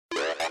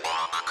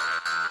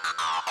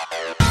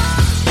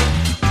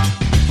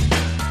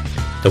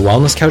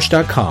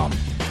TheWellnessCouch.com,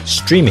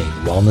 streaming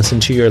wellness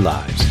into your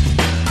lives.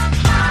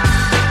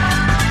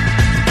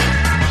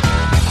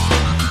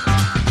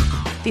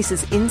 This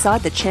is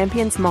Inside the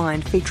Champion's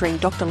Mind, featuring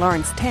Dr.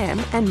 Lawrence Tam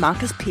and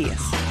Marcus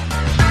Pierce.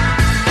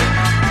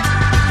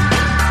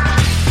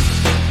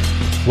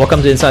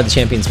 Welcome to Inside the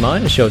Champion's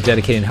Mind, a show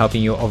dedicated to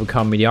helping you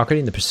overcome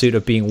mediocrity in the pursuit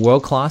of being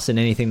world-class in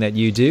anything that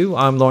you do.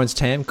 I'm Lawrence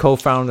Tam,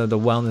 co-founder of The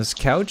Wellness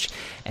Couch,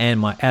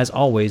 and as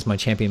always, my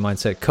Champion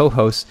Mindset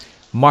co-host,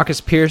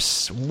 Marcus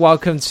Pierce.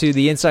 Welcome to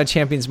the Inside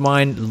Champion's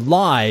Mind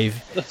live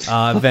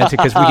event,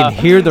 because we can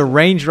hear the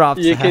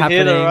raindrops happening. You can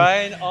hear the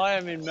rain. I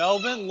am in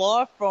Melbourne,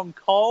 live from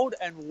cold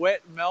and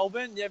wet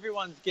Melbourne.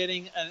 Everyone's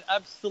getting an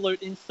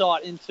absolute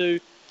insight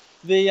into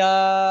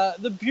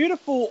the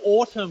beautiful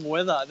autumn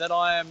weather that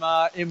I am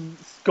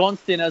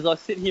ensconced in as I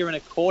sit here in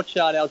a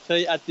courtyard,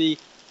 LT, at the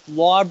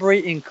library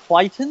in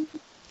Clayton.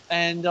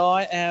 And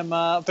I am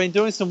been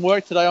doing some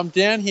work today. I'm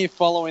down here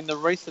following the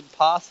recent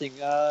passing,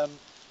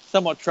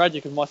 somewhat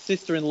tragic, of my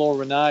sister-in-law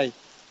Renee,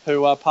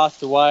 who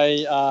passed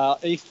away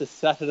Easter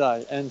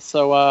Saturday. And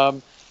so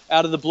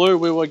out of the blue,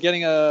 we were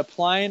getting a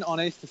plane on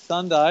Easter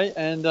Sunday,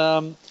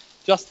 and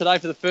just today,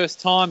 for the first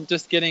time,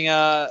 just getting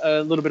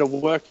a little bit of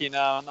work in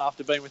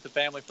after being with the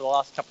family for the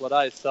last couple of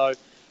days. So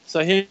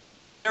here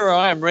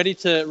I am, ready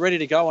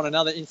to go on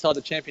another Inside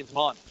the Champion's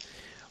Mind.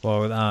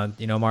 Well,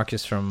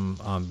 Marcus, from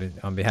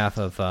on behalf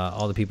of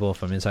all the people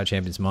from Inside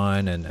Champion's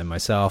Mind and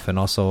myself, and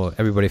also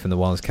everybody from the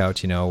Wellness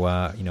Couch,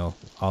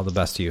 all the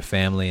best to your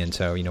family, and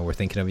so we're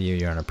thinking of you.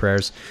 You're on our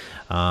prayers.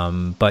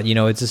 But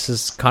this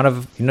is kind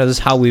of this is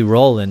how we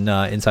roll in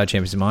Inside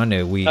Champion's Mind.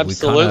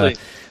 Absolutely.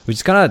 We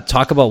just kind of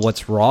talk about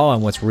what's raw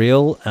and what's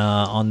real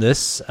on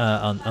this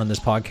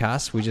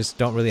podcast. We just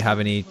don't really have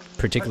any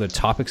particular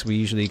topics we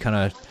usually kind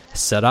of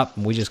set up,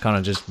 and we just kind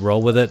of just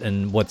roll with it,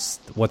 and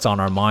what's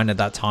on our mind at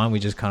that time, we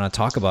just kind of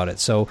talk about it.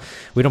 So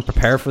we don't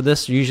prepare for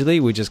this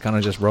usually, we just kind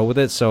of just roll with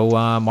it. So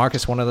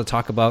Marcus wanted to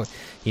talk about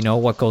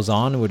what goes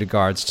on with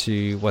regards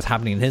to what's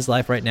happening in his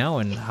life right now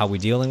and how we're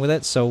dealing with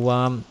it. So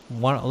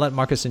let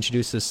Marcus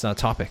introduce this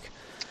topic.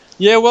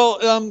 Yeah,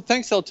 well,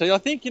 thanks, LT. I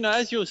think,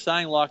 as you were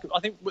saying, I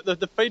think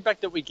the feedback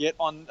that we get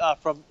on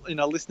from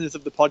listeners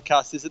of the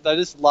podcast is that they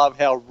just love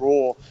how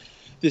raw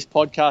this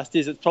podcast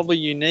is. It's probably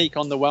unique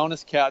on the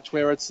Wellness Couch,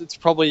 where it's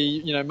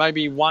probably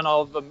maybe one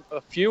of a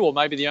few, or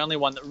maybe the only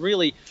one that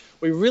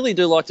we really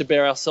do like to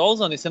bare our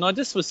souls on this. And I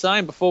just was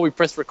saying before we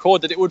press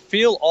record that it would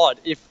feel odd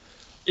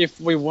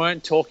if we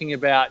weren't talking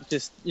about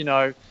just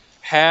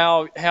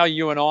how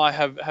you and I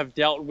have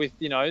dealt with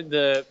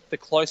the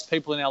close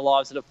people in our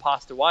lives that have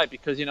passed away,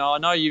 because I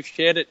know you've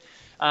shared it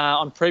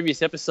on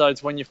previous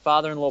episodes when your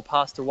father-in-law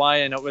passed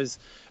away, and it was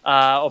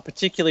or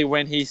particularly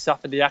when he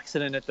suffered the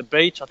accident at the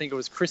beach. I think it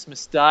was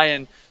Christmas Day,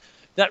 and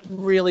that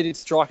really did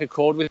strike a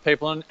chord with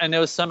people, and there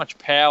was so much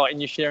power in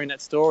you sharing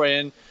that story.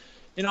 And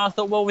I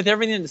thought, well, with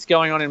everything that's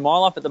going on in my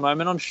life at the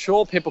moment, I'm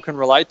sure people can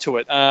relate to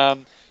it.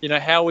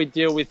 How we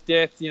deal with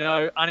death,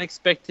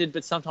 unexpected,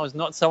 but sometimes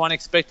not so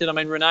unexpected. I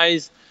mean,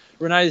 Renee's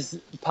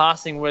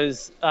passing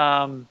was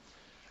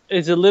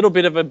is a little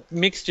bit of a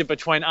mixture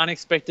between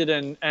unexpected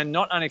and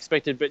not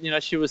unexpected.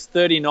 But she was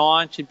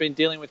 39. She'd been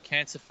dealing with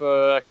cancer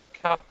for a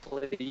couple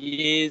of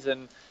years,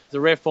 and it's a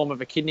rare form of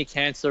a kidney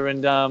cancer.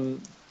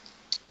 And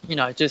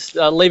just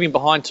leaving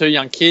behind two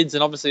young kids,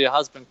 and obviously her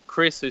husband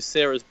Chris, who's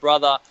Sarah's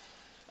brother.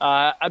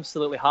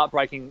 Absolutely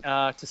heartbreaking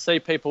to see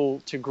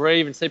people, to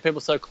grieve and see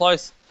people so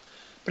close.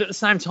 But at the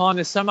same time,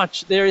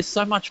 there is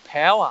so much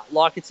power.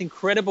 Like, it's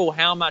incredible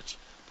how much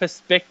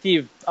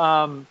perspective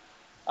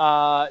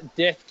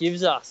death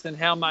gives us, and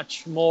how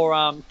much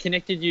more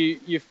connected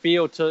you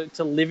feel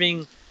to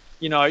living,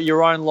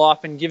 your own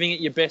life and giving it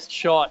your best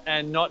shot,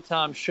 and not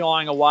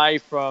shying away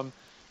from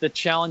the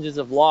challenges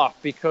of life.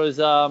 Because,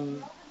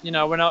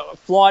 when I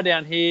fly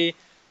down here,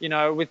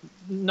 with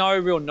no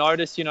real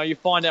notice, you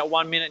find out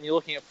 1 minute and you're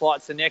looking at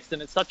flights the next,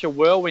 and it's such a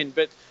whirlwind.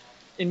 But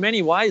in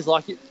many ways,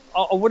 I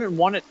wouldn't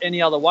want it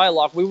any other way.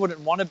 Like, we wouldn't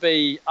want to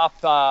be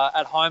up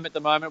at home at the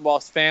moment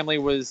whilst family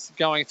was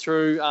going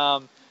through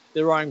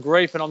their own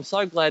grief. And I'm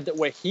so glad that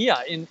we're here.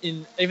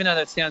 Even though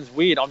that sounds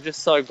weird, I'm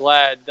just so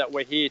glad that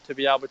we're here to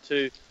be able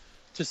to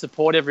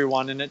support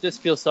everyone. And it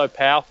just feels so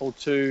powerful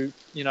to,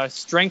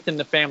 strengthen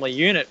the family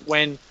unit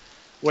when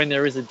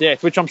there is a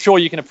death, which I'm sure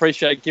you can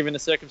appreciate given the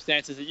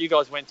circumstances that you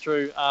guys went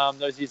through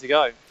those years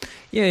ago.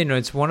 Yeah,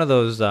 it's one of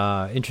those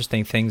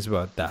interesting things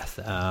about death.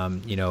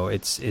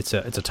 It's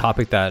a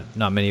topic that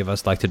not many of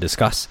us like to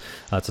discuss.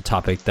 It's a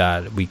topic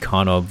that we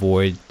kind of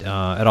avoid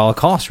at all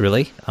costs.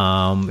 Really,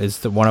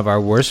 it's one of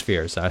our worst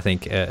fears, I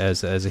think,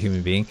 as a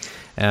human being.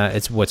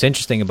 It's what's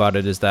interesting about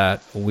it is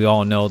that we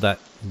all know that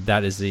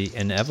is the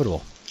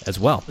inevitable as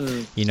well.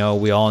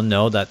 We all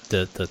know that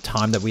the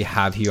time that we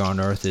have here on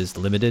Earth is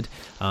limited.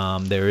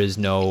 There is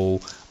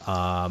no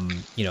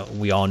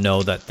we all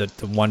know that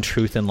the one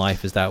truth in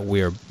life is that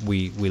we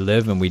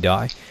live and we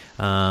die.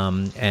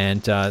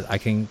 I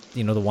can,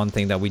 the one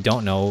thing that we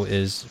don't know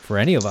is, for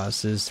any of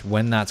us, is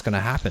when that's going to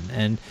happen.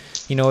 And,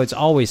 it's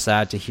always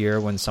sad to hear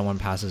when someone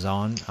passes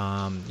on,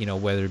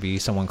 whether it be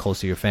someone close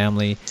to your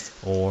family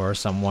or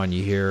someone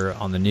you hear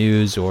on the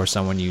news or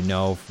someone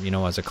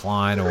as a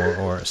client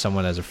or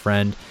someone as a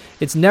friend.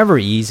 It's never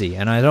easy.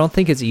 And I don't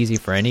think it's easy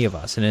for any of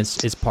us. And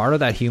it's part of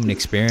that human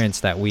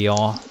experience that we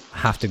all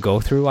have to go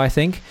through, I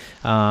think,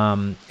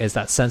 is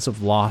that sense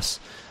of loss.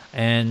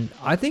 And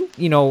I think,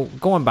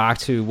 going back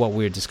to what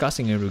we were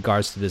discussing in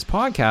regards to this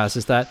podcast,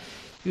 is that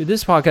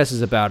this podcast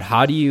is about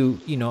how do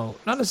you,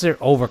 not necessarily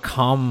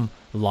overcome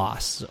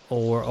loss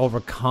or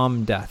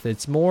overcome death.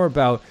 It's more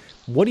about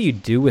what do you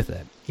do with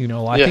it?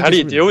 I think how do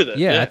you deal with it?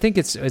 Yeah, I think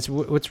it's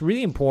what's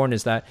really important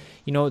is that,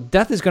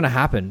 death is going to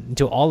happen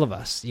to all of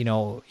us,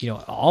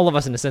 all of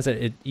us, in the sense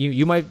that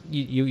you're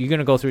going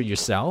to go through it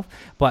yourself,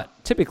 but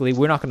typically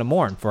we're not going to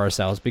mourn for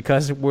ourselves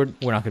because we're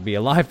not going to be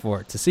alive for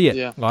it to see it.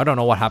 Yeah. Well, I don't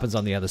know what happens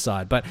on the other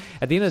side, but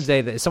at the end of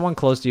the day, someone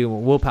close to you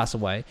will pass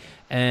away.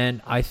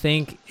 And I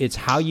think it's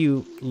how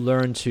you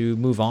learn to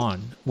move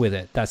on with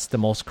it. That's the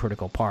most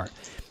critical part.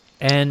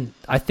 And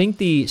I think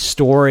the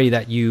story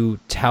that you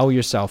tell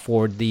yourself,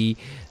 or the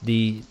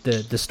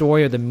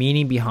story or the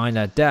meaning behind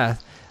that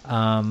death,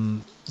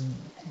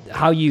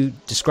 how you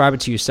describe it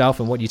to yourself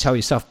and what you tell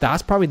yourself,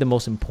 that's probably the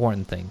most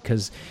important thing.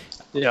 Because,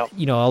 I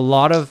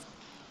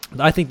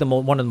think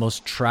one of the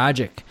most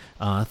tragic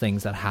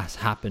things that has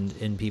happened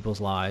in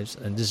people's lives,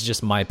 and this is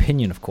just my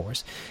opinion, of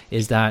course,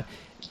 is that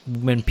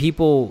when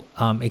people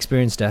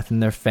experience death in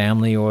their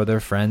family or their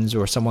friends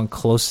or someone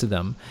close to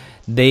them,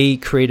 they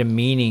create a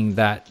meaning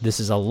that this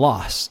is a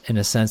loss, in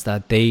a sense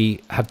that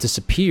they have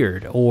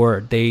disappeared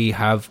or they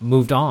have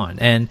moved on,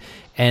 and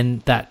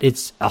that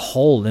it's a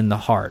hole in the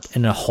heart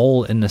and a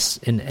hole in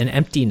an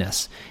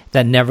emptiness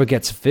that never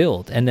gets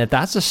filled. And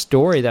that's a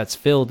story that's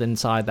filled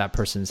inside that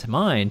person's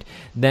mind,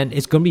 then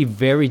it's going to be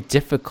very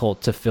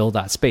difficult to fill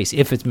that space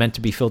if it's meant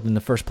to be filled in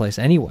the first place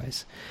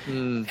anyways.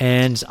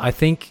 And I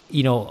think,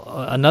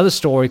 another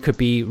story could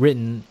be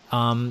written,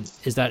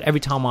 is that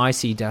every time I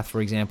see death,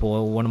 for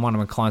example, one of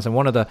my clients, and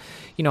one of the,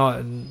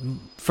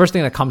 first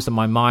thing that comes to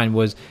my mind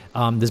was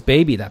this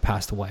baby that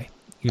passed away.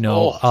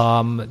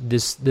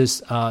 This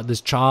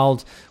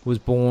child was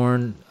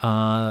born,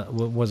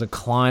 was a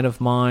client of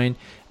mine.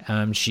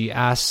 She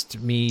asked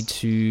me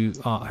to,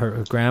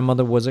 her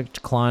grandmother was a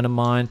client of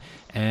mine,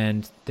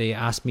 and they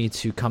asked me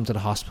to come to the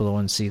hospital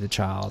and see the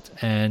child.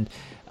 And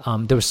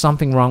there was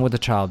something wrong with the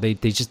child. They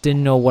just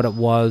didn't know what it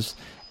was.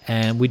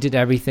 And we did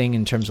everything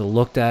in terms of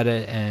looked at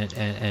it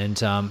and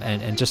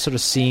just sort of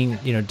seeing,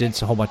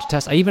 did a whole bunch of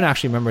tests. I even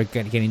actually remember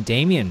getting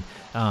Damien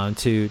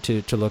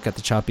to look at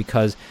the child,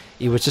 because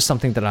it was just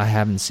something that I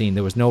haven't seen.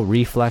 There was no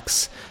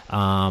reflex,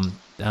 and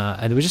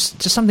there was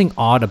just something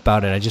odd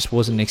about it. I just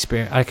wasn't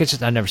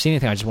experienced. I'd never seen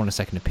anything. I just wanted a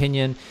second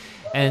opinion.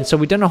 And so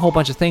we done a whole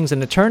bunch of things,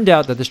 and it turned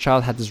out that this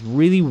child had this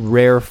really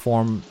rare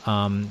form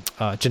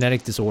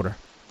genetic disorder.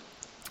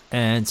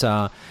 And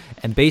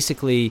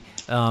basically,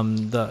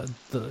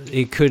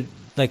 it could,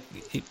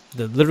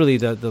 literally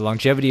the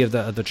longevity of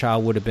the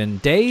child would have been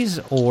days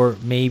or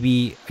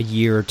maybe a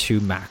year or two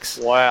max.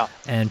 Wow!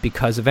 And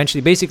because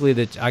eventually,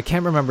 basically, I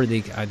can't remember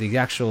the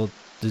actual,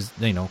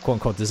 quote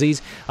unquote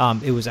disease.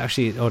 It was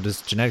actually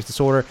this genetic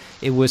disorder.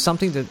 It was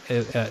something to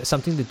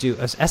do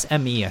as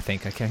SME, I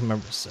think. I can't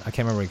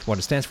remember what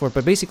it stands for.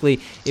 But basically,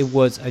 it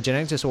was a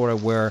genetic disorder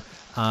where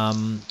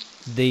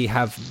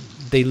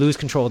they lose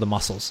control of the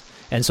muscles.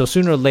 And so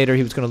sooner or later,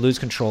 he was going to lose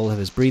control of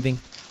his breathing,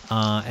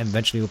 and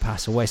eventually would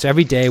pass away. So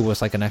every day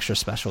was like an extra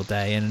special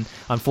day. And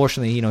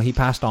unfortunately, he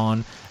passed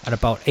on at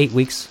about 8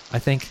 weeks, I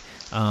think.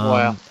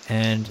 Wow.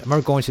 And I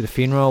remember going to the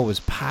funeral. It was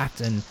packed,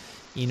 and,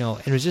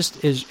 it was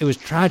just, it was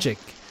tragic.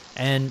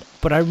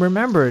 But I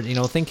remember,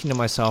 thinking to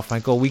myself,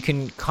 we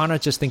can kind of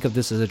just think of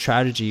this as a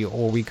tragedy,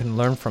 or we can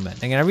learn from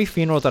it. And every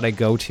funeral that I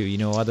go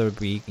to, whether it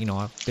be,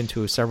 I've been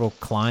to several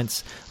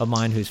clients of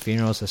mine whose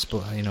funerals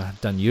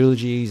have done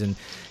eulogies,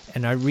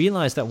 and I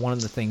realized that one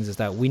of the things is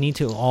that we need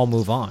to all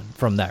move on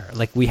from there.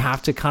 We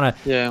have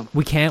to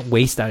we can't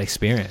waste that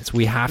experience.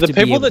 We have to be able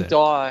to. The people that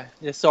die.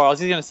 Yeah, sorry, I was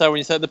just going to say, when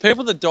you say the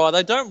people that die,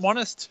 they don't want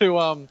us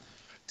to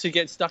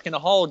get stuck in a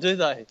hole, do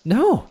they?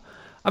 No.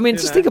 I mean,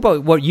 think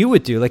about what you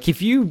would do.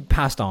 If you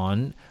passed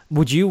on,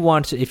 would you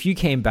want to, if you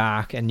came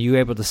back and you were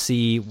able to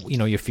see,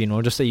 your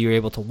funeral, just say you were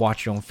able to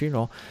watch your own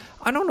funeral,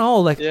 I don't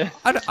know.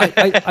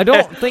 I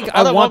don't think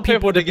I want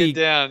people to be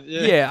down.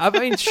 Yeah, I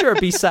mean, sure,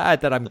 be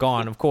sad that I'm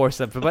gone, of course,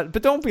 but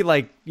don't be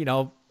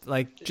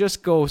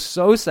just go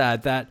so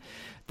sad that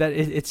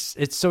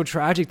it's so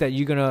tragic that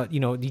you're gonna,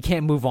 you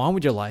can't move on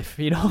with your life,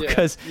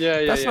 because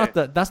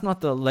that's not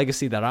the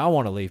legacy that I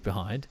want to leave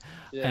behind.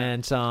 Yeah.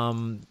 And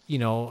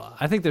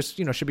I think there's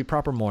should be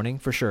proper mourning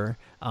for sure.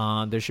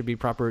 There should be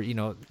proper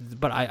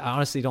but I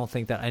honestly don't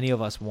think that any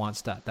of us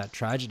wants that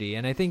tragedy.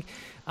 And I think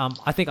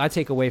I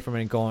take away from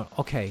it and going,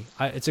 okay,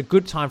 it's a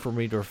good time for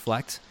me to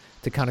reflect,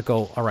 to kind of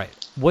go, all right,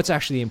 what's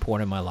actually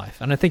important in my life?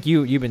 And I think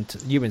you've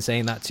been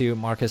saying that too,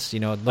 Marcus.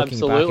 Looking back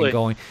and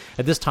going,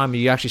 at this time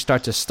you actually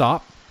start to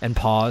stop and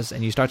pause,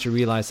 and you start to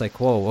realize like,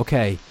 whoa,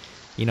 okay,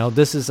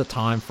 this is a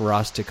time for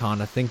us to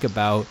kind of think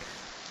about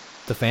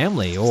the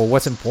family or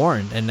what's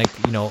important. And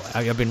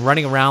I've been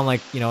running around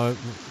like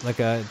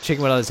a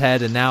chicken without his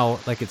head, and now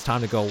like it's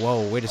time to go,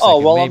 whoa, wait a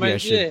second, I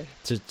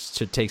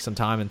should take some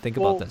time and think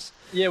about this.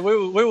 Yeah, we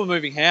were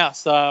moving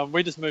house.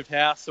 We just moved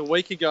house a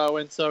week ago,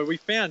 and so we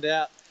found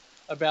out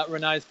about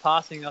Renee's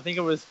passing. I think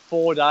it was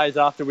 4 days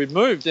after we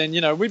moved, and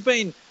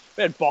we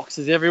had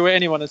boxes everywhere.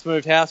 Anyone that's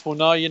moved house will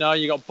know.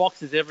 You got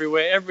boxes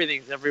everywhere.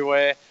 Everything's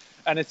everywhere,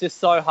 and it's just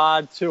so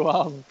hard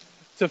to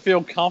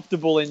feel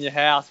comfortable in your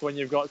house when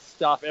you've got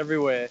stuff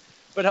everywhere.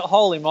 But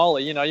holy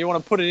moly, you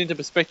want to put it into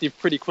perspective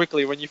pretty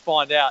quickly when you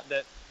find out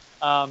that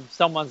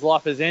someone's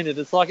life has ended.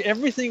 It's like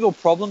every single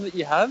problem that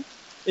you have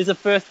is a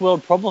first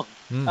world problem.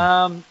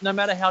 No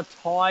matter how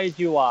tired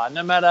you are,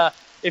 no matter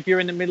if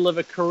you're in the middle of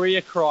a career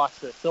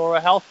crisis or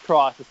a health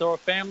crisis or a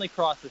family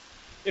crisis,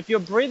 if you're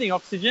breathing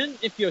oxygen,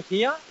 if you're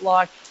here,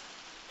 like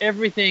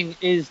everything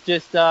is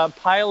just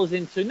pales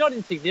into, not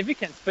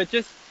insignificance, but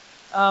just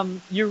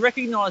you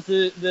recognize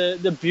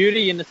the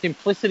beauty and the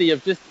simplicity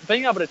of just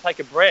being able to take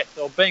a breath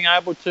or being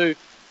able to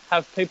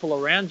have people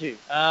around you.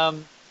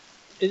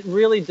 It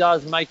really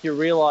does make you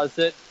realize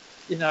that,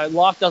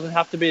 life doesn't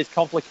have to be as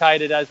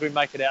complicated as we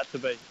make it out to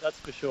be. That's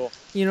for sure.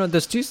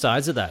 There's two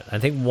sides of that. I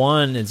think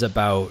one is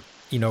about,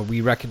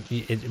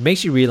 it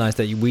makes you realize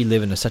that we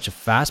live in such a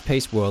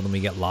fast-paced world and we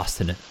get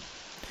lost in it.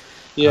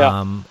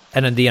 Yeah.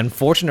 And then the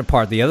unfortunate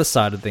part, the other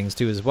side of things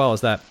too as well,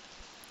 is that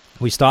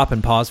we stop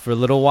and pause for a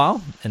little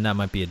while, and that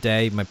might be a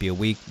day, might be a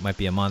week, might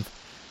be a month,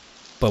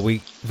 but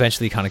we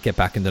eventually kind of get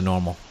back into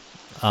normal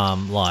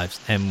lives,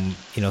 and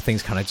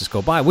things kind of just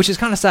go by, which is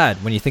kind of sad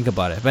when you think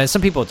about it. But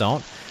some people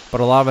don't, but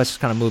a lot of us just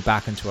kind of move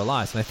back into our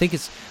lives. And I think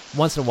it's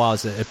once in a while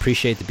is to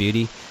appreciate the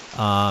beauty.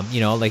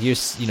 Like you're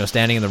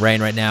standing in the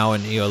rain right now,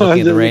 and looking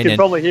at the rain. You can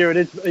probably hear it.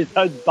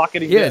 It's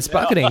bucketing. Yeah, it's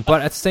bucketing.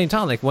 But at the same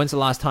time, like when's the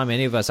last time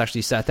any of us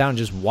actually sat down and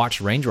just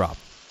watched raindrop?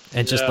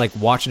 And just like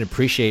watch and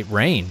appreciate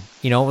rain,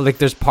 like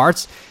there's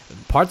parts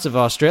of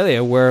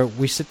Australia where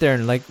we sit there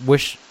and like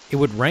wish it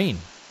would rain,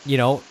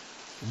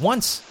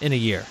 once in a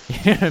year. You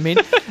know what I mean?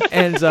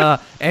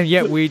 And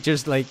yet we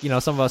just like,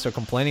 some of us are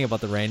complaining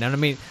about the rain. And I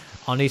mean,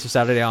 on Easter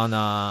Saturday on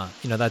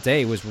that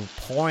day it was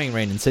pouring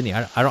rain in Sydney.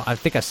 I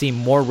think I've seen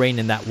more rain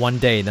in that one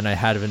day than I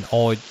had in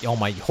all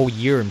my whole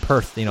year in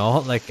Perth. In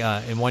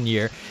 1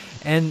 year,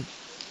 and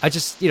I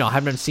just,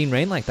 haven't seen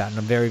rain like that in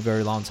a very,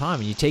 very long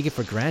time. And you take it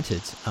for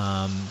granted,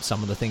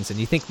 some of the things that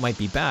you think might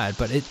be bad.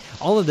 But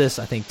all of this,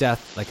 I think,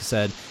 death, like I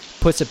said,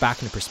 puts it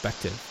back into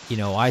perspective.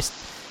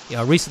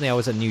 Recently I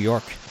was in New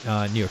York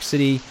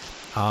City,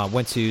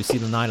 went to see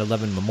the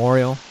 9/11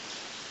 memorial.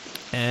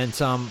 And,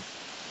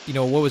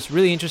 what was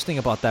really interesting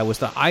about that was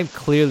that I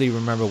clearly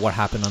remember what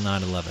happened on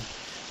 9/11.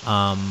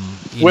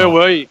 Where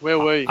were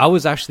you? I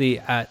was actually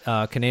at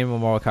Canadian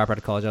Memorial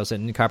Chiropractic College. I was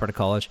in Chiropractic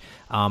College.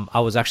 I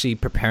was actually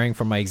preparing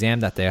for my exam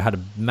that day. I had a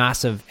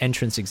massive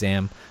entrance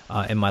exam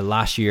in my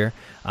last year,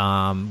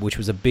 which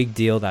was a big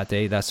deal that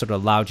day. That sort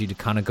of allowed you to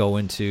kind of go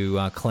into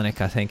clinic,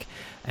 I think.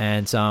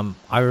 And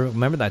I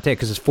remember that day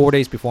because it's 4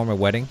 days before my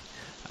wedding.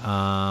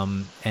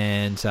 Had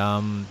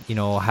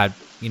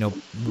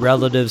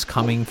relatives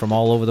coming from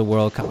all over the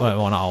world,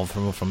 not all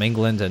from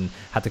England, and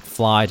had to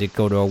fly to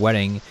go to a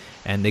wedding.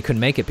 And they couldn't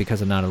make it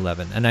because of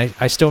 9/11. And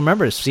I still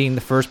remember seeing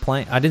the first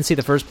plane. I didn't see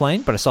the first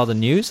plane, but I saw the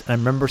news, and I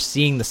remember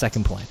seeing the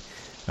second plane.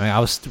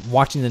 I was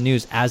watching the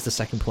news as the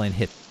second plane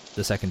hit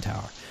the second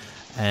tower.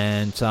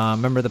 And I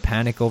remember the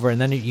panic over, and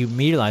then you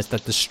realize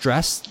that the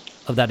stress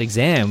of that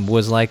exam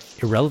was like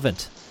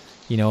irrelevant.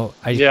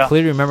 I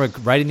clearly remember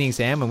writing the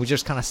exam, and we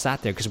just kind of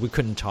sat there because we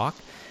couldn't talk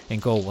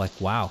and go like,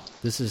 wow,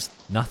 this is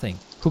nothing.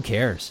 Who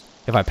cares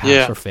if I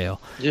pass or fail?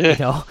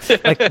 Yeah.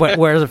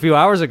 Whereas a few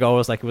hours ago,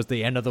 it was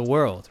the end of the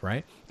world,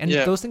 right? And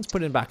those things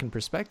put it back in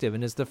perspective.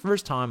 And it's the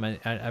first time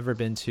I've ever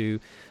been to,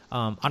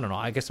 I don't know,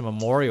 I guess a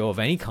memorial of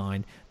any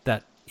kind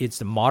that it's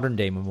the modern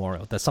day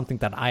memorial. That's something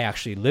that I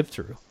actually lived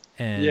through.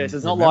 And yes,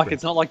 it's not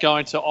like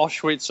going to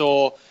Auschwitz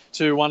or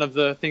to one of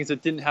the things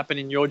that didn't happen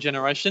in your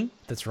generation.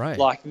 That's right.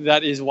 Like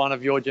that is one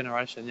of your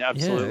generation. Yeah,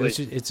 absolutely.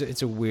 Yeah,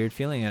 it's a weird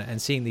feeling,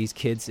 and seeing these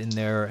kids in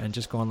there and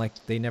just going like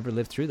they never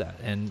lived through that,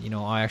 and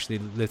I actually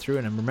lived through it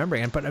and I'm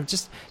remembering it. But I'm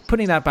just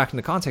putting that back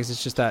into context.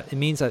 It's just that it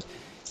means that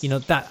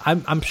that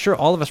I'm sure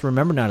all of us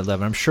remember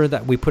 9/11. I'm sure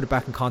that we put it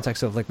back in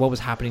context of like what was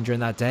happening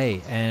during that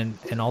day and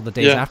all the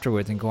days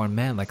afterwards, and going,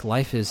 man, like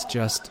life is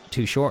just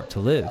too short to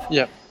live.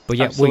 Yeah. But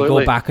yet we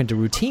go back into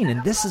routine,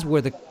 and this is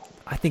where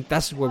I think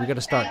that's where we got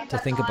to start to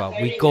think about.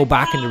 We go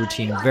back into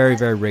routine very,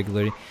 very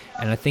regularly,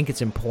 and I think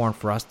it's important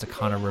for us to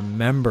kind of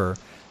remember,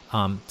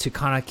 to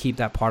kind of keep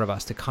that part of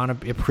us, to kind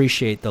of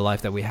appreciate the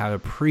life that we have,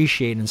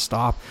 appreciate and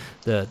stop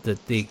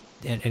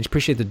and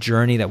appreciate the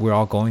journey that we're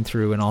all going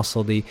through, and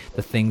also the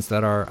things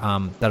that are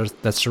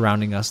that's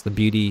surrounding us, the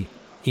beauty.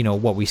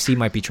 What we see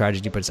might be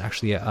tragedy, but it's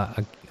actually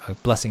a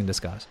blessing in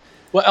disguise.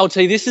 Well, LT,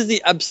 this is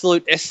the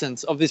absolute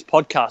essence of this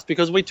podcast,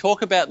 because we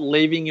talk about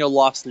leaving your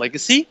life's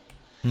legacy.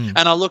 And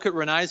I look at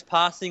Renee's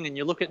passing, and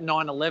you look at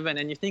 9/11,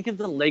 and you think of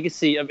the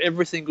legacy of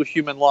every single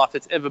human life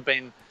that's ever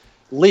been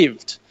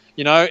lived.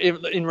 You know,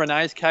 in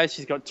Renee's case,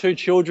 she's got 2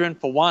 children,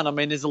 for one. I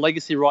mean, there's a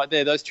legacy right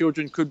there. Those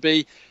children could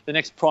be the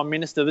next Prime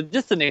Minister,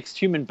 just the next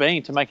human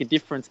being to make a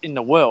difference in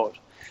the world.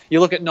 You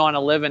look at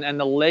 9/11 and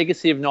the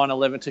legacy of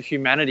 9/11 to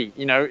humanity,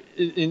 you know,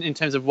 in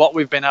terms of what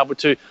we've been able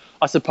to,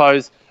 I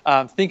suppose,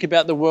 think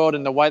about the world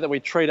and the way that we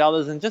treat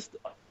others, and just,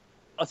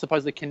 I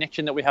suppose, the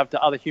connection that we have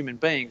to other human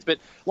beings. But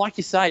like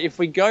you say, if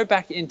we go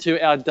back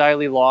into our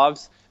daily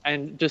lives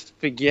and just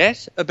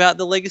forget about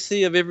the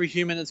legacy of every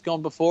human that's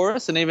gone before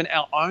us, and even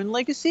our own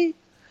legacy,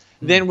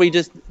 then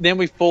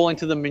we fall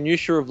into the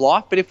minutiae of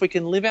life. But if we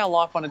can live our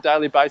life on a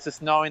daily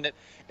basis, knowing that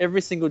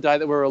every single day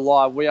that we're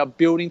alive, we are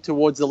building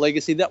towards the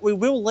legacy that we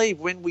will leave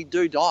when we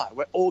do die.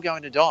 We're all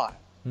going to die.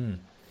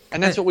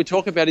 And that's what we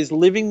talk about, is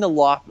living the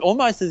life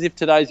almost as if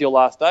today's your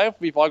last day.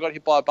 If I got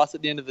hit by a bus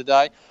at the end of the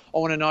day, I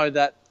want to know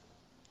that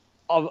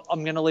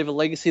I'm going to leave a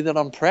legacy that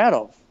I'm proud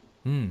of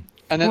and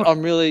that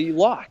I'm really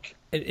like.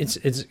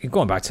 It's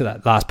going back to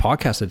that last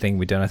podcast, I think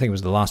we did. I think it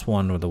was the last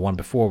one or the one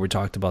before. We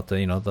talked about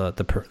the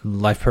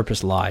life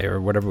purpose lie, or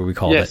whatever we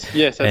called it.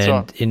 Yes, that's and,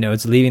 right. You know,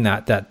 it's leaving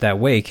that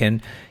wake.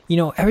 And you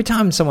know, every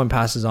time someone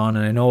passes on,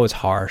 and I know it's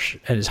harsh,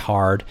 and it's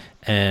hard,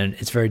 and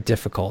it's very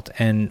difficult,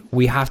 and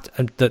we have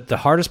to. The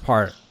hardest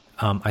part,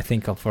 I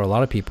think, for a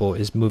lot of people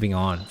is moving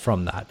on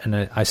from that.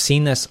 And I've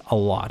seen this a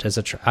lot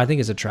I think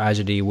it's a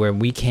tragedy where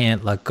we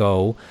can't let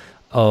go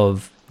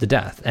of the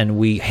death, and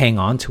we hang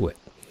on to it.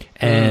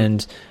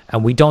 And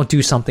we don't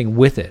do something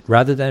with it,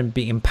 rather than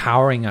be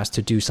empowering us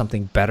to do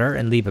something better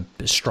and leave a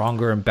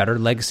stronger and better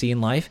legacy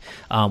in life.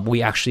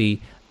 We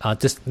actually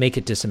just make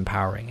it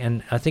disempowering.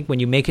 And I think when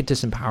you make it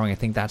disempowering, I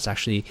think that's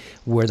actually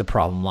where the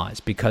problem lies,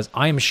 because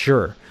I am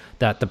sure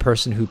that the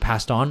person who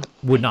passed on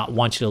would not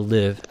want you to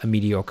live a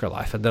mediocre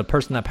life. The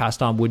person that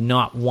passed on would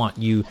not want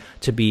you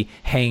to be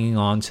hanging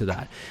on to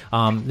that.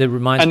 That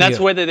reminds me, and that's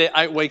whether they're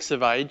 8 weeks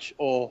of age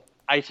or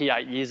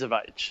 88 years of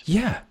age.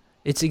 Yeah.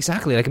 It's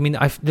exactly like, I mean,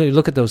 I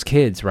look at those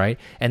kids, right?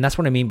 And that's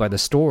what I mean by the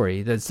story.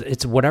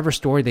 It's whatever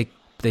story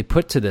they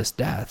put to this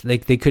death. They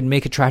could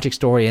make a tragic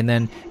story and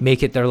then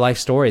make it their life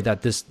story,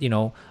 that this,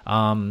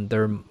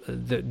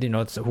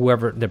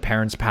 whoever their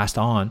parents passed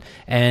on,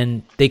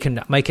 and they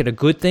can make it a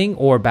good thing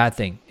or a bad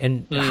thing.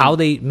 And how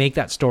they make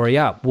that story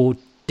up will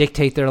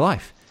dictate their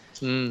life.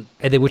 And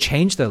they will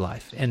change their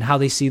life and how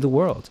they see the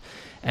world,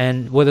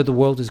 and whether the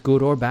world is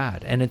good or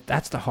bad. And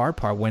that's the hard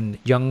part, when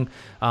young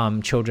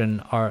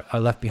children are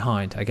left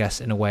behind, I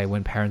guess, in a way,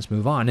 when parents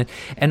move on.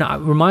 And it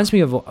reminds me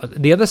of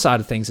the other side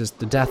of things, is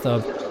the death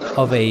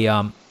of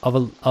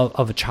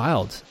a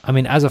child. I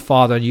mean, as a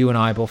father, you and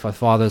I both are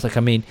fathers. Like,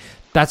 I mean,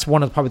 that's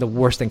one of probably the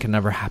worst thing can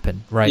ever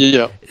happen, right?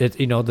 Yeah.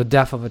 The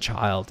death of a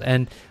child.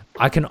 And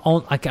I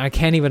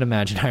can't even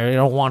imagine. I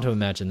don't want to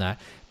imagine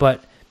that,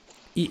 but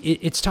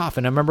it's tough.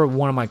 And I remember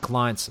one of my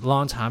clients a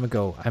long time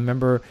ago, I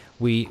remember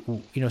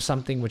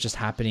something was just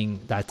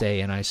happening that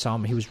day, and I saw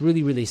him. He was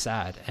really, really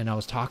sad, and I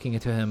was talking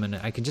to him, and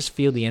I could just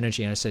feel the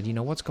energy. And I said,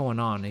 what's going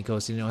on? And he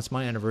goes, it's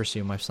my anniversary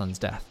of my son's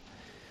death.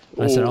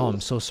 And I said, I'm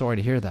so sorry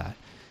to hear that.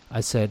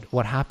 I said,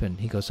 what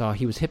happened? He goes,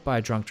 he was hit by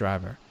a drunk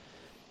driver.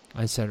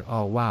 I said,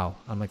 oh, wow.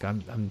 I'm like,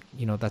 I'm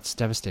that's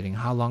devastating.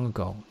 How long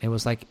ago? It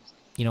was like,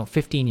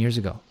 15 years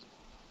ago.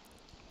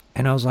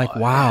 And I was like,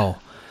 wow.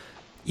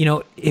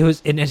 It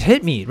was, and it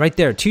hit me right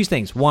there. 2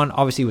 things. One,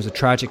 obviously, it was a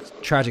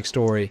tragic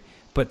story,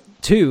 but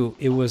 2,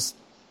 it was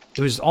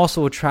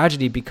also a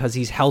tragedy because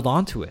he's held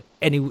on to it.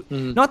 And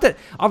not that,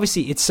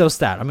 obviously, it's so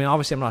sad. I mean,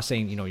 obviously, I'm not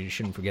saying you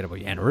shouldn't forget about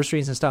your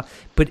anniversaries and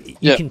stuff,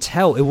 but you can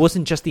tell it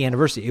wasn't just the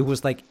anniversary. It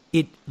was like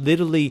it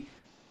literally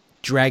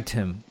dragged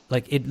him.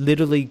 Like, it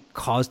literally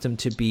caused him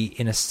to be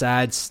in a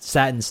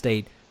saddened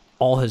state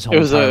all his whole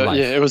entire life.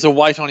 Yeah, it was a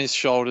weight on his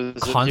shoulders.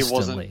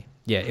 Constantly.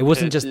 It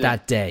wasn't just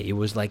that day. It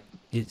was like,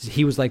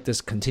 he was like this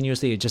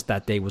continuously. Just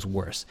that day was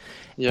worse.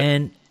 Yeah.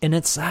 And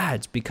it's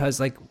sad because,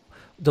 like,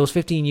 those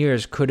 15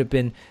 years could have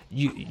been,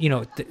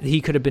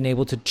 he could have been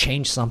able to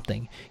change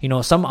something.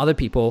 Some other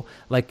people,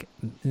 like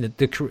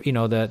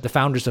the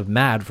founders of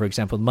MAD, for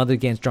example, Mother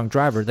Against Drunk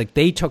Driver, like,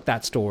 they took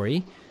that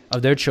story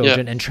of their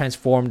children and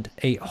transformed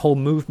a whole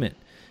movement.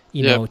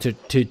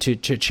 To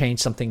change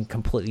something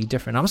completely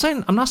different.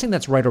 I'm not saying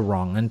that's right or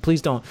wrong, and please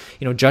don't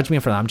judge me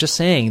for that. I'm just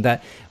saying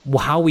that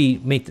how we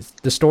make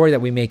the story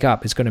that we make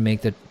up is going to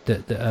make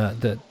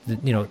the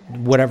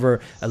whatever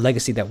a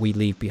legacy that we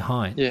leave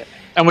behind. Yeah,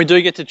 and we do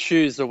get to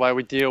choose the way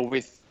we deal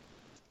with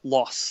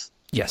loss.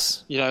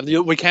 Yes.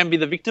 We can be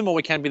the victim or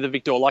we can be the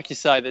victor. Like you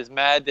say, there's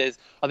MAD. There's,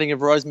 I think,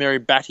 of Rosemary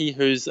Batty,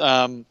 whose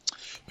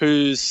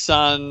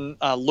son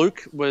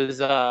Luke was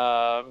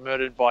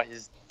murdered by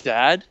his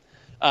dad.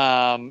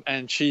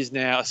 And she's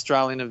now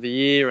Australian of the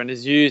Year, and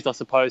has used, I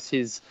suppose,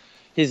 his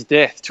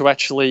death to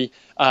actually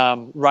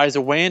raise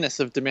awareness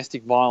of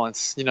domestic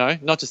violence,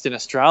 not just in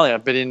Australia,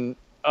 but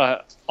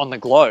on the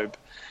globe.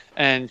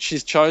 And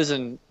she's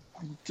chosen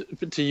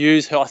to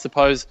use her, I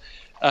suppose,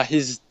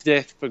 his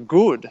death for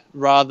good,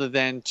 rather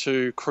than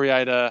to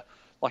create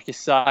like you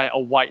say, a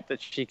weight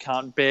that she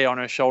can't bear on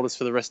her shoulders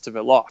for the rest of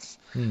her life.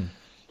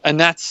 And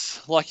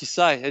that's, like you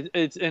say,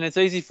 it's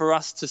easy for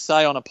us to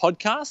say on a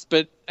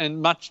podcast,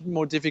 and much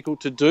more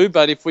difficult to do.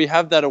 But if we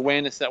have that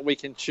awareness that we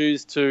can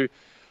choose to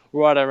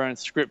write our own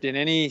script in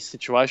any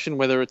situation,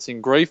 whether it's in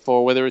grief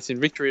or whether it's in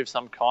victory of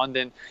some kind,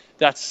 then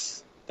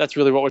that's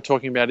really what we're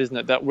talking about, isn't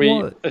it? That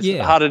as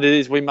hard as it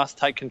is, we must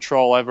take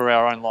control over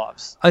our own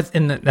lives.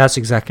 And that's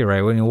exactly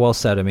right. When you're well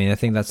said, I mean, I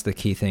think that's the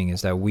key thing,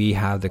 is that we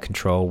have the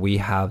control, we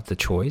have the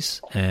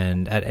choice,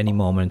 and at any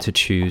moment to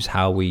choose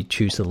how we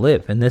choose to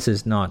live. And this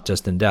is not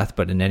just in death,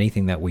 but in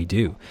anything that we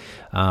do.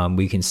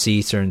 We can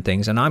see certain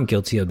things, and I'm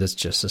guilty of this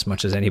just as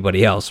much as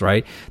anybody else,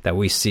 right? That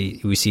we see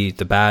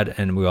the bad,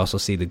 and we also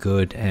see the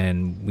good,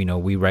 and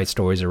we write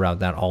stories around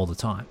that all the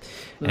time.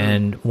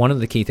 And one of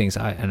the key things,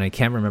 I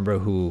can't remember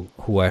who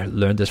I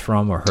learned this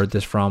from or heard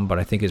this from, but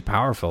I think is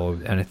powerful,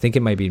 and I think it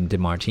might be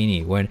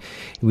DeMartini, when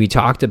we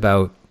talked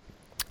about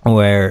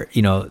where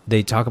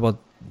they talk about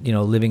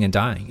living and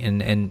dying,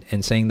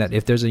 and saying that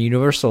if there's a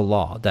universal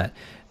law that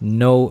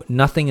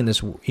nothing in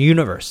this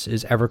universe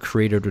is ever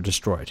created or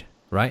destroyed,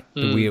 right?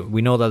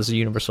 We know that is a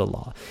universal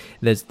law.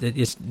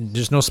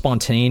 There's no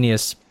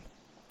spontaneous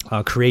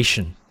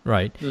creation,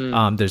 right?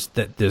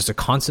 There's a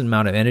constant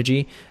amount of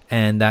energy,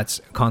 and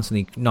that's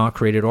constantly not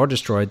created or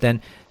destroyed.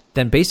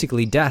 Then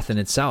basically death in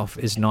itself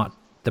is not,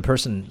 the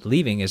person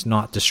leaving is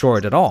not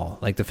destroyed at all.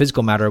 Like the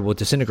physical matter will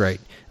disintegrate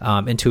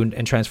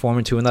and transform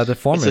into another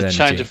form of energy. It's a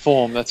change of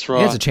form. That's right.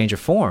 Yeah, it's a change of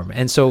form.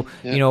 And so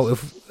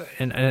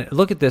if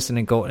look at this and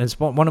it's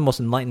one of the most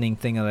enlightening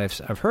thing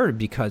that I've heard,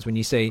 because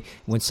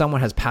when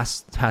someone has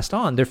passed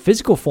on, their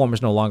physical form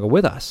is no longer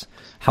with us.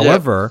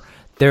 However,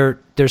 their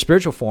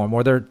spiritual form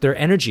or their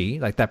energy,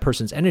 like that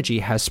person's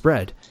energy, has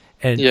spread.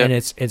 And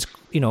it's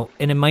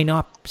and it might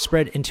not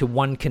spread into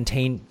one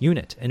contained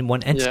unit and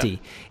one entity.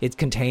 It's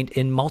contained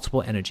in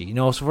multiple energy.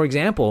 So for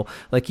example,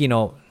 like if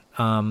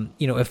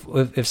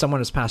someone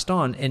has passed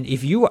on, and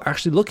if you are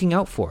actually looking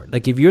out for it,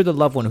 like if you're the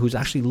loved one who's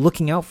actually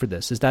looking out for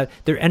this, is that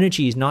their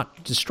energy is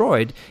not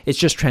destroyed, it's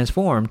just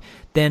transformed.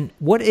 Then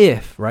what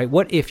if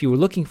you were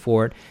looking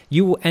for it,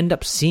 you will end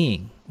up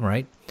seeing,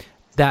 right,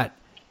 that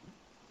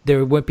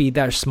there would be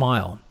their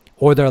smile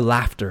or their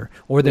laughter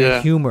or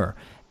their humor.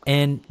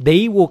 And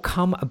they will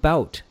come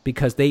about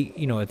because they,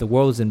 if the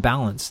world is in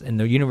balance and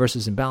the universe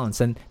is in balance,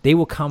 then they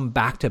will come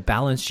back to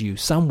balance you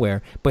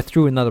somewhere, but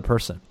through another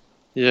person.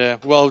 Yeah.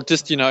 Well,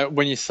 just,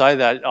 when you say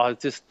that, I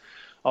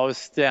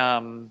was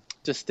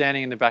just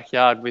standing in the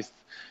backyard with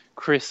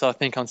Chris, I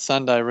think on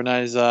Sunday,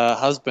 Renee's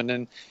husband,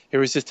 and he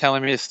was just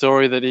telling me a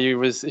story that he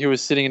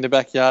was sitting in the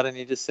backyard, and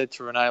he just said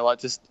to Renee, like,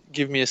 just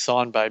give me a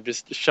sign, babe,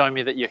 just show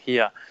me that you're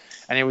here.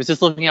 And he was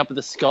just looking up at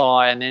the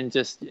sky, and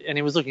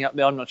he was looking up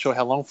there, I'm not sure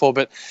how long for,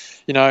 but,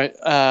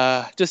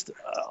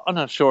 I'm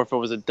not sure if it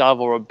was a dove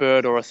or a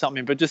bird or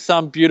something, but just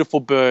some beautiful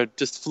bird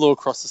just flew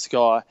across the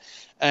sky.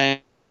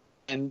 And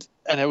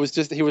it was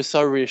just, he was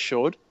so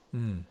reassured.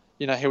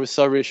 He was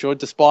so reassured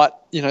despite,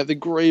 the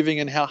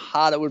grieving and how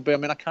hard it would be. I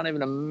mean, I can't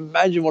even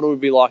imagine what it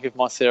would be like if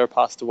my Sarah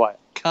passed away.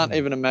 Can't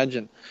even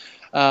imagine.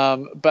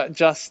 But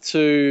just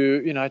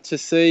to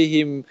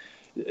see him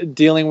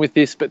dealing with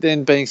this, but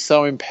then being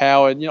so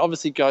empowered,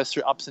 obviously goes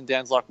through ups and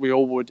downs like we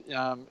all would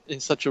in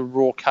such a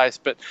raw case.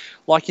 But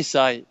like you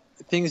say,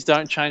 things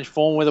do change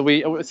form whether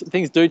we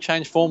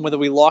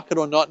like it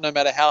or not, no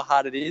matter how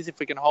hard it is. If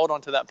we can hold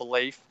on to that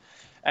belief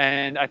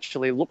and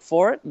actually look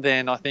for it,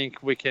 then I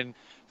think we can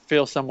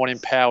feel somewhat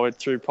empowered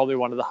through probably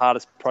one of the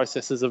hardest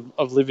processes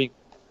of living.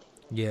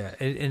 Yeah,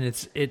 and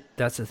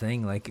that's the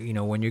thing, like,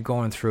 when you're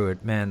going through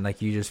it, man,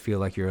 like you just feel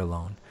like you're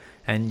alone.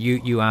 And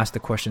you ask the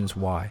questions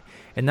why.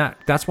 And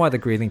that's why the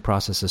grieving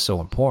process is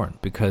so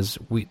important, because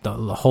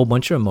the whole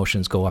bunch of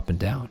emotions go up and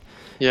down.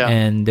 Yeah.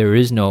 And there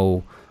is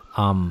no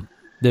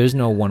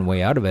one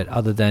way out of it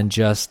other than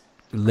just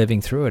living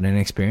through it and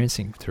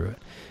experiencing through it.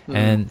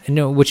 And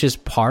which is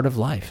part of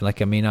life.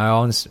 Like, I mean, I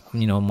always,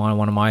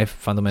 one of my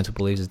fundamental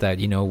beliefs is that,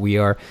 we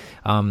are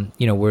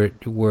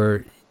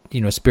we're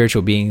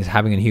spiritual beings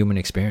having a human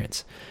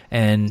experience.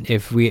 And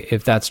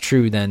if that's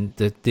true, then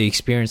the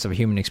experience of a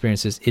human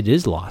experience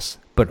is loss.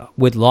 But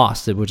with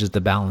loss, which is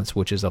the balance,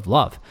 which is of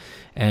love.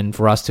 And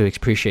for us to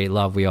appreciate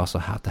love, we also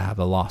have to have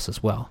a loss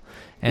as well.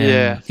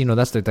 And,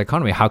 that's the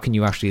dichotomy. How can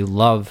you actually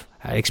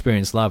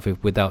experience love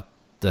without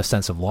the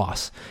sense of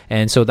loss?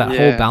 And so that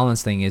whole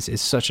balance thing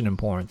is such an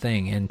important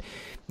thing. And,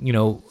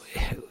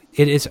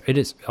 it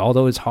is,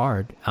 although it's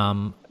hard,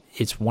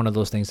 it's one of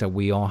those things that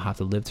we all have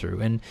to live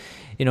through. And,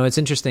 it's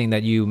interesting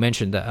that you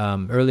mentioned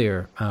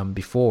earlier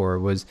before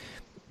was,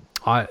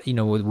 where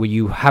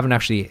you haven't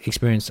actually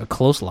experienced a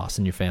close loss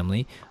in your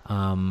family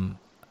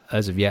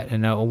as of yet.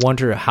 And I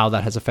wonder how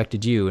that has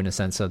affected you in a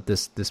sense of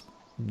this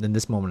in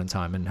this moment in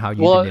time, and how you've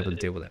been able to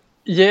deal with it.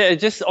 Yeah,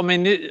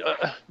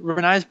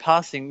 Renee's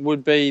passing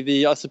would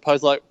be I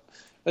suppose, like,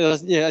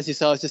 as you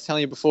said, I was just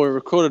telling you before we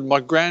recorded, my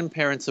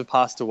grandparents have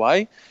passed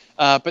away.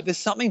 But there's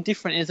something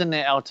different, isn't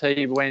there,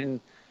 LT, when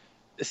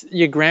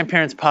your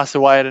grandparents pass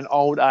away at an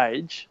old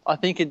age, I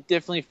think it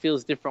definitely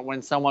feels different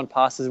when someone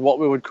passes what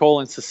we would call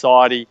in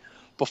society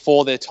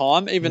before their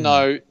time. Even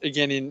though,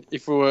 again,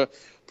 if we were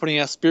putting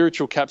our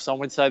spiritual caps on,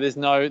 we'd say there's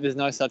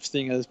no such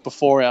thing as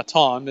before our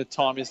time. The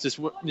time is just,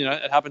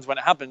 it happens when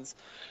it happens.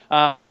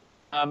 But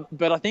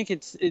I think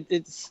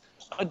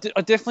I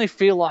definitely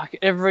feel like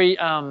every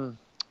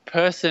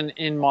person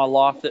in my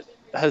life that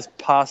has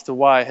passed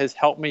away has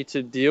helped me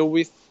to deal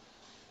with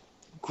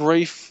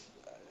grief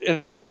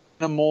in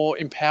a more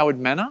empowered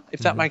manner,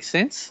 if that makes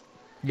sense.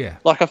 Yeah.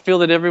 Like I feel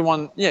that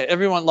everyone.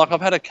 Like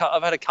I've had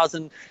a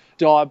cousin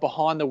die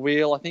behind the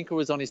wheel. I think it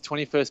was on his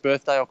 21st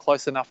birthday or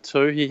close enough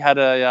to.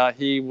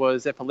 He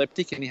was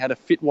epileptic and he had a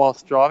fit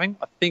whilst driving.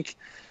 I think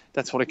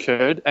that's what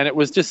occurred, and it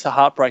was just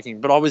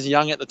heartbreaking. But I was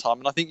young at the time,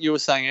 and I think you were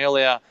saying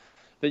earlier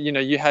that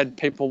you had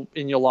people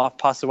in your life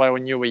pass away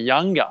when you were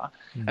younger,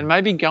 and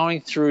maybe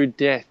going through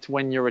death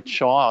when you're a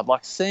child,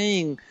 like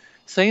seeing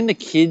the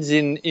kids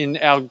in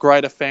our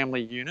greater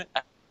family unit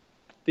at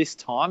this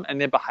time and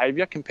their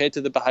behaviour compared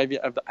to the behaviour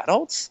of the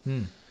adults,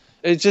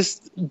 it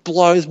just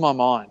blows my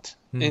mind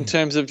in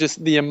terms of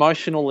just the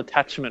emotional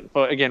attachment,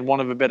 for, again,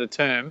 want of a better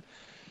term.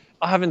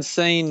 I haven't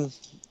seen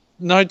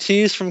no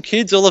tears from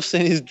kids. All I've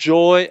seen is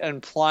joy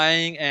and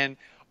playing and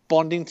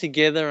bonding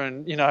together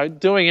and,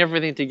 doing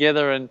everything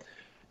together. And,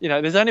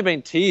 there's only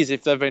been tears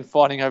if they've been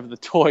fighting over the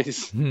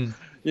toys, but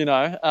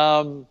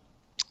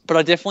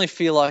I definitely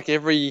feel like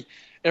every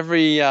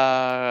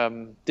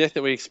death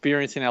that we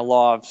experience in our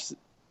lives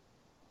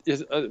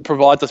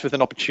provides us with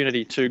an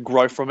opportunity to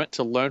grow from it,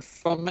 to learn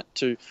from it,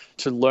 to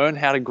learn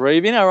how to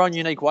grieve in our own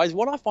unique ways.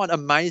 What I find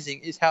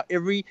amazing is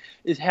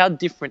how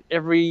different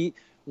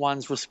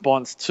everyone's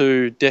response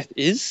to death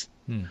is.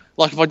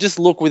 Like if I just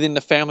look within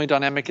the family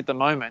dynamic at the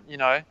moment,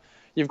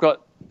 you've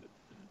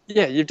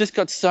just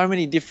got so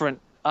many different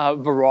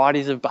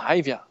varieties of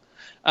behaviour.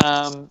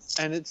 And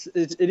it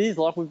is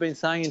like we've been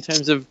saying in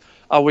terms of,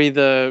 are we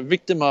the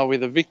victim, are we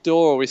the victor,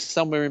 or are we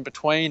somewhere in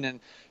between? And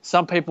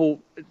some people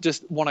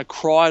just want to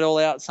cry it all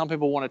out. Some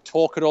people want to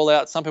talk it all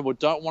out. Some people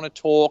don't want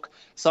to talk.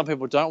 Some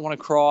people don't want to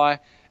cry.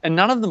 And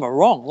none of them are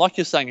wrong. Like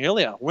you're saying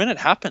earlier, when it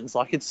happens,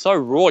 like it's so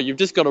raw, you've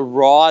just got to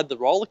ride the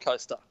roller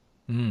coaster.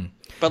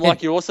 But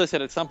like you also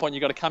said, at some point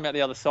you've got to come out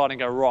the other side and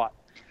go,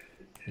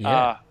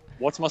 right,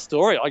 what's my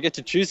story? I get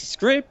to choose a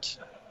script.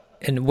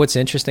 And what's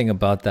interesting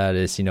about that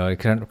is, it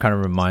kind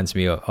of reminds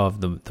me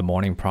of the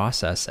mourning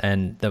process,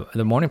 and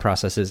the mourning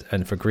process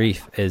and for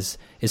grief is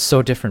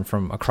so different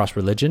from across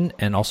religion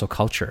and also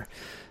culture.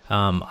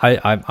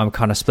 I'm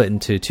kind of split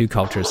into two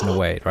cultures in a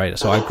way, right?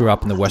 So I grew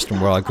up in the Western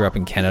world. I grew up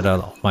in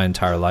Canada my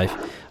entire life,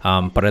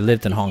 but I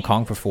lived in Hong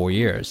Kong for 4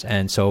 years,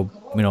 and so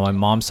my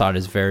mom's side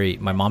of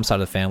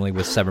the family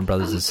with 7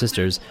 brothers and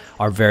sisters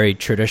are very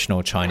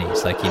traditional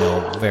Chinese, like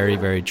very,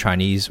 very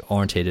Chinese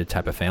orientated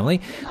type of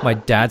family. My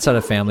dad's side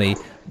of the family,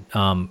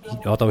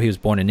 although he was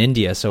born in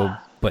India,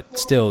 but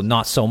still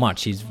not so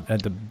much. He's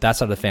that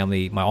side of the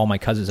family. All my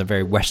cousins are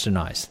very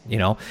westernized,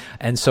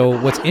 And so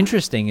what's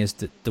interesting is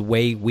the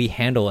way we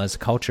handle as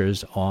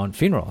cultures on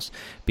funerals,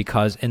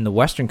 because in the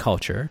Western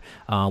culture,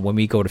 when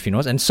we go to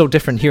funerals, and it's so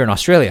different here in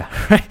Australia,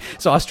 right?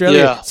 So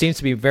Australia seems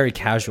to be very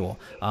casual,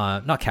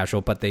 not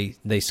casual, but they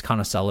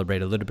kind of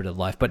celebrate a little bit of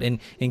life. But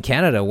in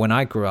Canada, when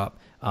I grew up,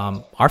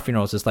 our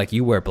funerals is like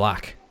you wear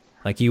black.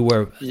 Like you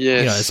wear,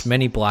 as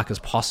many black as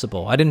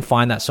possible. I didn't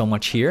find that so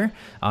much here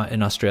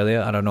in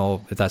Australia. I don't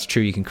know if that's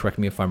true. You can correct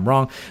me if I'm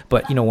wrong.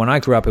 But, when I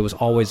grew up, it was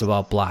always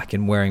about black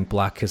and wearing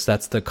black because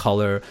that's the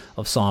color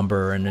of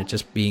somber and it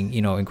just being,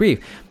 in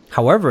grief.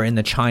 However, in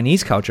the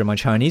Chinese culture,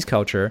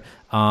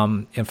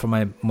 and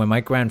when my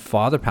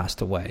grandfather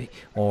passed away,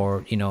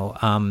 or,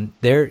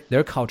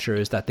 their culture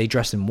is that they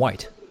dress in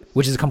white,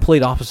 which is a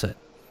complete opposite.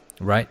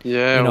 Right.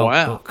 Yeah.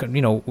 Wow.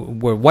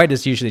 Where white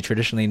is usually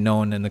traditionally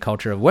known in the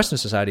culture of Western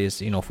society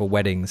is for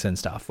weddings and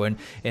stuff. When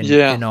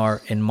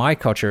in my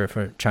culture,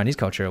 for Chinese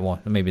culture,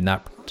 well, maybe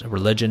not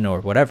religion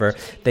or whatever,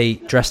 they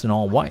dressed in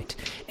all white.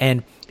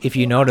 And if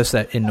you notice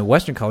that in the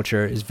Western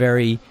culture is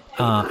very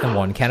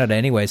in Canada,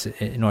 anyways,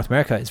 in North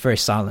America, it's very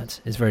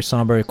silent. It's very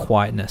somber,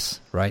 quietness,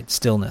 right,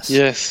 stillness.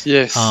 Yes.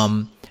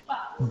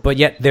 But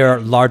yet they're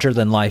larger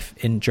than life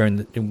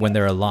when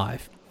they're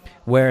alive.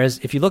 Whereas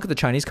if you look at the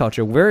Chinese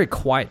culture, we're very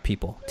quiet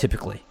people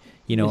typically,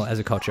 as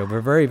a culture. We're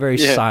very, very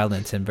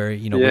silent and very,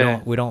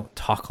 we don't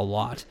talk a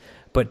lot.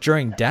 But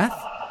during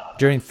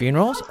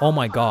funerals, oh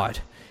my God,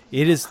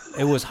 it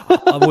was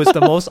the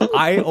most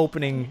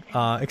eye-opening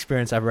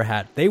experience I've ever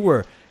had. They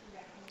were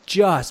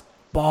just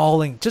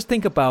bawling. Just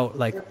think about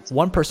like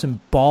one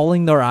person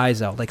bawling their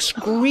eyes out, like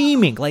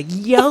screaming, like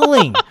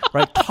yelling,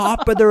 right,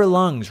 top of their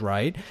lungs,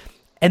 right,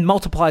 and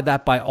multiply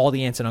that by all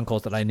the aunts and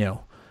uncles that I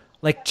know.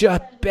 Like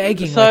just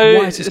begging,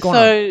 why is this going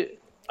on?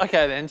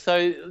 Okay then,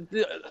 so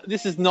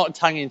this is not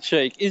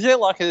tongue-in-cheek. Is there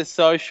like a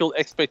social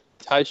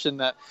expectation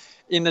that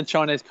in the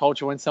Chinese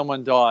culture when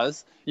someone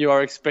dies, you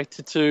are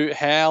expected to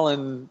howl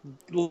and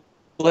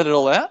let it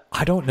all out?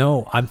 I don't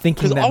know. I'm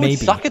thinking that maybe. I would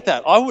suck at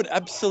that. I would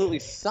absolutely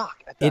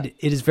suck at that.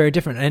 It is very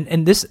different.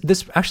 And this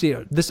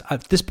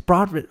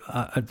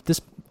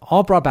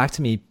all brought back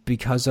to me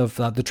because of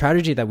the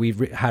tragedy that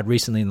we've had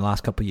recently in the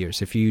last couple of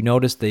years. If you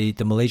notice the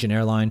Malaysian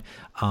airline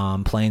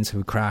planes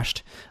who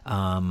crashed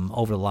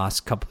over the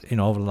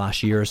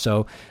last year or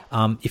so,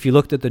 if you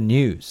looked at the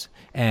news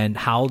and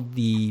how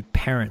the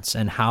parents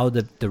and how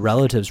the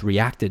relatives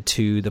reacted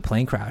to the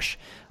plane crash,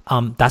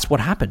 that's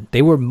what happened.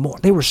 They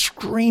were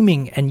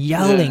screaming and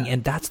yelling,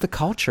 and that's the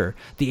culture.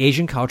 The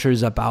Asian culture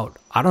is about,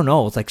 I don't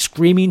know, it's like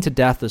screaming to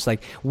death. It's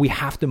like, we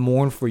have to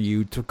mourn for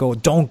you to go,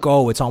 don't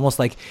go. It's almost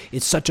like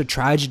it's such a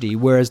tragedy.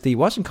 Whereas the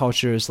Western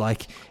culture is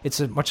like, it's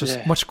a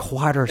much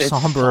quieter,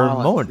 somber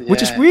moment,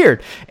 which is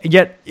weird. And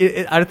yet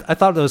I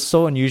thought it was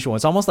so unusual.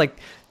 It's almost like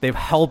they've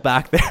held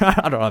back their,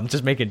 I don't know, I'm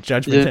just making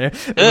judgment there.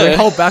 They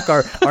held back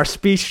our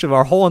speech of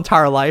our whole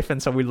entire life.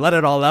 And so we let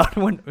it all out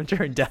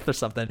during death or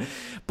something.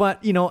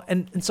 But,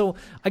 and so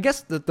I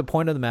guess the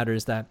point of the matter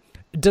is that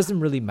it doesn't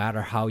really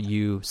matter how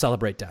you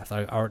celebrate death,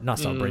 or not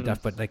celebrate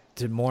death, but like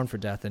to mourn for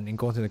death and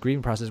going through the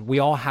grieving process. We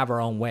all have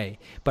our own way,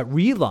 but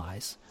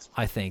realize,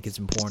 I think it's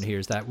important here,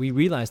 is that we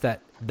realize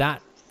that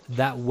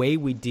way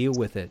we deal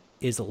with it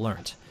is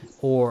learned,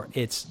 or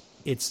it's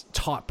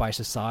taught by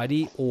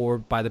society or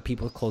by the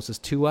people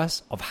closest to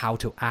us of how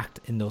to act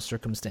in those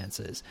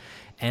circumstances.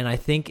 And I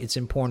think it's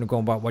important to go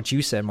about what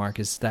you said, Mark,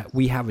 is that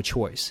we have a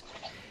choice.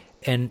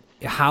 And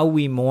how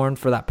we mourn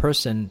for that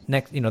person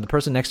next, the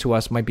person next to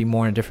us might be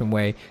mourning a different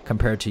way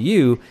compared to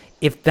you.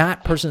 If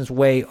that person's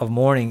way of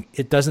mourning,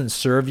 it doesn't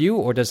serve you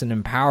or doesn't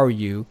empower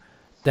you,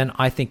 then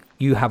I think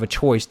you have a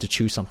choice to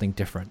choose something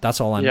different.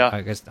 That's all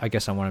I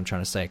guess what I'm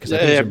trying to say. Because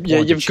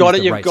you've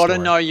got to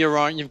know your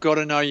own. You've got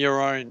to know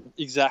your own.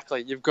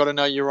 Exactly. You've got to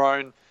know your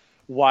own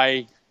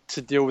way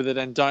to deal with it,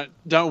 and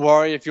don't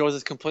worry if yours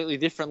is completely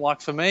different. Like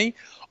for me,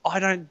 I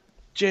don't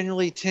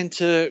generally tend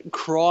to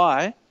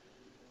cry.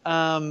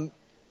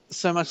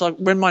 So much. Like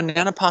when my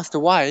nana passed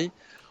away,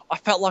 I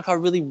felt like I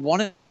really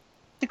wanted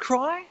to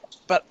cry,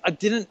 but I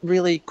didn't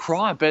really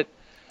cry. But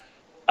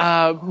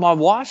my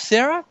wife,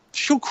 Sarah,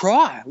 she'll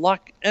cry.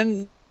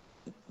 And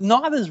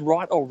neither's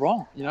right or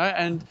wrong,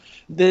 and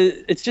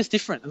it's just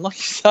different. And like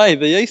you say,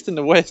 the East and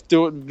the West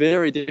do it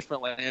very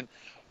differently. And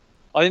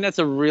I think that's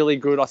a really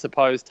good, I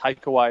suppose,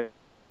 takeaway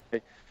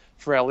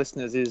for our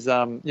listeners is,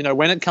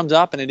 when it comes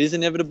up and it is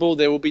inevitable,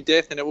 there will be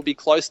death and it will be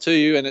close to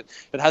you, and it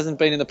hasn't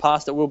been in the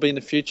past, it will be in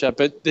the future.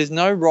 But there's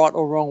no right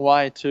or wrong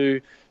way to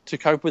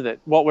cope with it.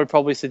 What we're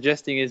probably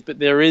suggesting is, but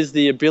there is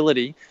the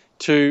ability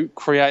to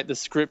create the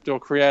script or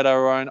create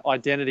our own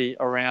identity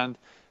around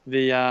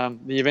the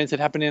events that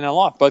happen in our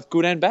life, both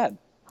good and bad.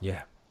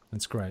 Yeah,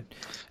 that's great.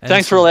 And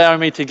thanks for allowing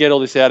me to get all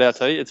this out,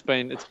 LT. It's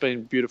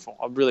been beautiful.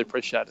 I really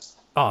appreciate it.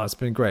 Oh, it's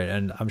been great.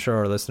 And I'm sure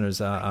our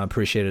listeners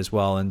appreciate it as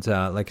well. And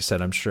like I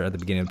said, I'm sure at the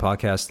beginning of the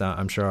podcast,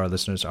 I'm sure our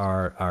listeners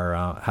are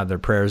have their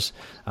prayers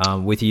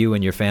with you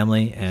and your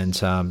family. And,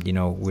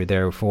 we're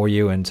there for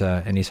you. And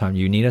anytime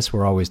you need us,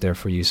 we're always there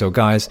for you. So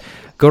guys,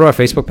 go to our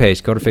Facebook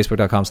page, go to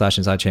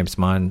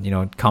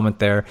facebook.com/InsideChampionsMind, comment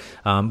there.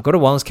 Go to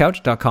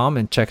wellnesscouch.com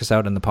and check us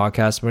out in the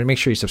podcast. Make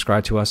sure you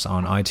subscribe to us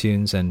on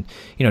iTunes and,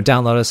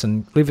 download us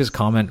and leave us a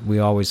comment. We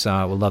always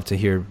would love to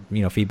hear,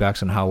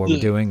 feedbacks on how we're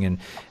doing. And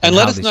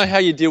let us know how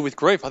you deal with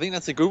grief. I think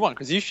that's a good one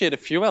because you shared a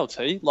few,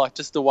 LT, like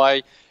just the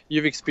way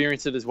you've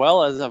experienced it as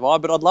well as have I.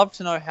 But I'd love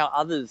to know how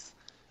others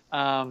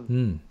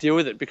deal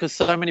with it because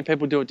so many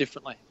people do it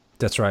differently.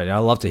 That's right. I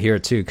love to hear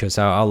it too because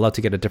I love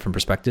to get a different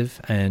perspective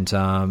and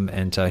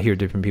hear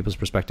different people's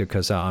perspective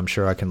because I'm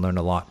sure I can learn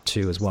a lot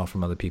too as well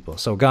from other people.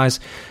 So guys,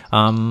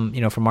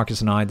 for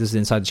Marcus and I, this is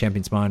Inside the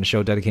Champion's Mind, a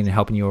show dedicated to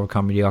helping you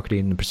overcome mediocrity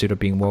in the pursuit of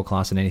being world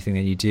class in anything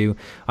that you do.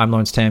 I'm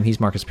Lawrence Tam. He's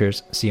Marcus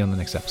Pierce. See you on the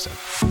next episode.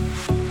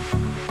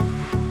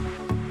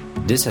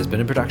 This has been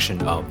a production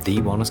of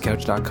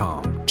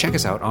TheWellnessCouch.com. Check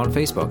us out on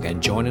Facebook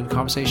and join in the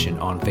conversation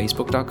on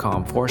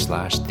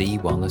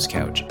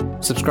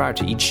Facebook.com/TheWellnessCouch. Subscribe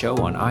to each show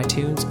on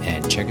iTunes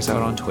and check us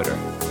out on Twitter.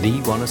 The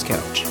Wellness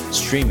Couch,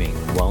 streaming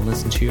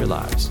wellness into your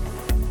lives.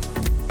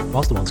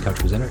 Whilst the Wellness Couch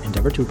presenter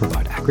endeavor to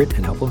provide accurate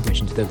and helpful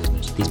information to their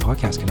listeners, these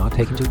podcasts cannot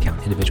take into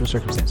account individual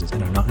circumstances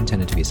and are not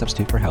intended to be a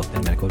substitute for health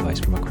and medical advice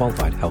from a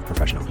qualified health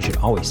professional. You should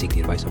always seek the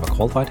advice of a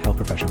qualified health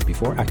professional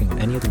before acting on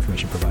any of the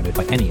information provided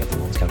by any of the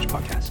Wellness Couch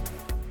podcasts.